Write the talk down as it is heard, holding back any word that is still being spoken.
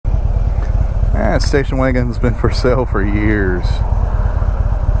That station wagon's been for sale for years.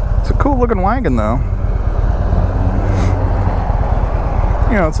 It's a cool looking wagon though.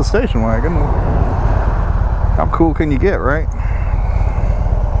 You know, it's a station wagon. How cool can you get, right?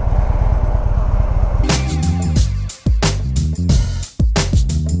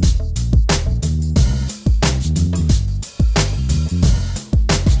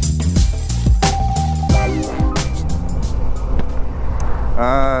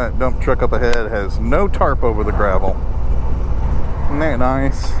 Dump truck up ahead has no tarp over the gravel. Isn't that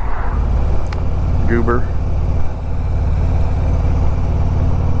nice? Goober.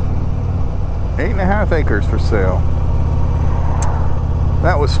 8.5 acres for sale.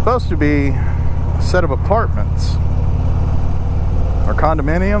 That was supposed to be a set of apartments or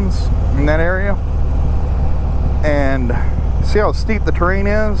condominiums in that area. And see how steep the terrain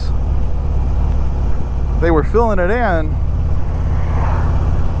is? They were filling it in.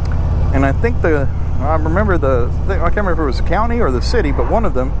 And I think I remember I can't remember if it was the county or the city, but one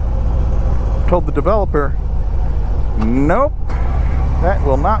of them told the developer, nope, that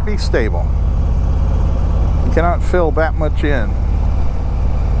will not be stable. You cannot fill that much in.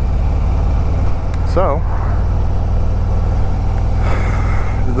 So,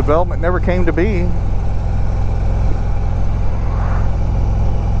 the development never came to be.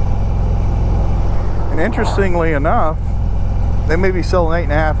 And interestingly enough, they may be selling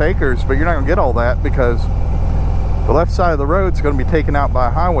 8.5 acres, but you're not going to get all that because the left side of the road is going to be taken out by a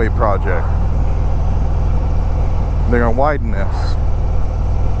highway project. They're going to widen this.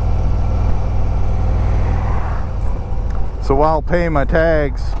 So while paying my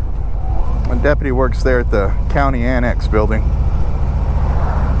tags, my deputy works there at the county annex building.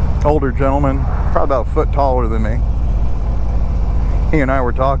 Older gentleman, probably about a foot taller than me. He and I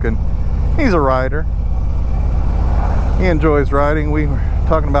were talking. He's a rider. He enjoys riding. We were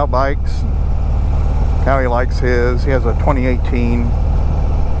talking about bikes, how he likes his. He has a 2018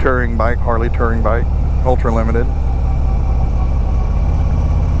 touring bike, Harley touring bike, ultra limited.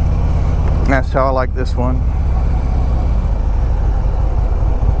 And that's how I like this one.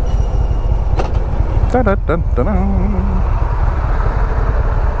 Da-da-da-da-da.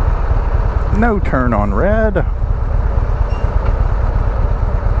 No turn on red.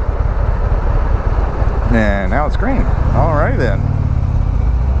 And now it's green. Alright then.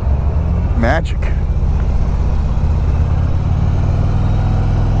 Magic.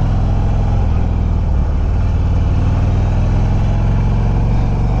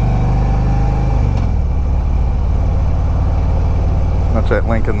 What's that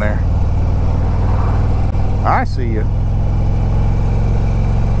Lincoln there? I see you.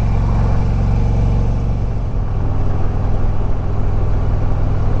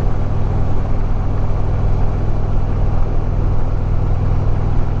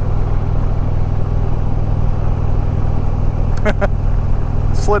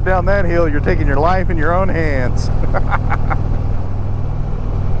 Slid down that hill, you're taking your life in your own hands.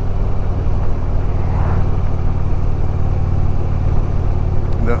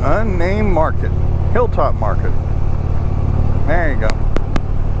 The unnamed market, Hilltop Market. There you go.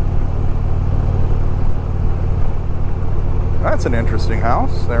 That's an interesting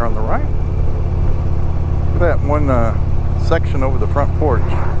house there on the right. Look at that one section over the front porch.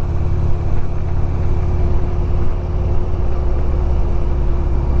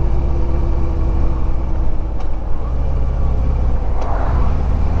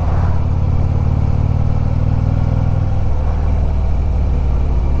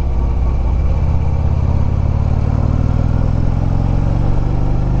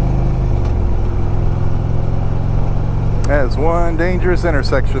 That's one dangerous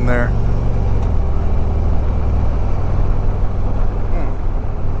intersection there.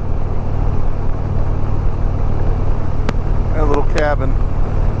 A little cabin.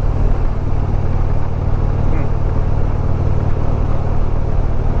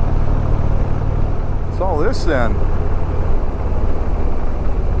 What's all this then?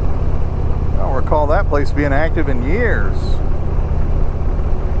 I don't recall that place being active in years.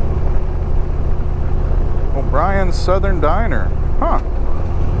 O'Brien's Southern Diner. Huh.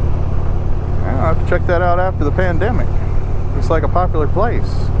 I'll have to check that out after the pandemic. Looks like a popular place.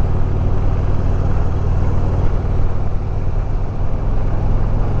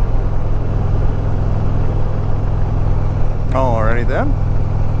 Alrighty then.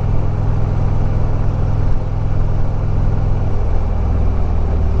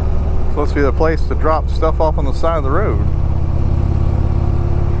 Supposed to be the place to drop stuff off on the side of the road.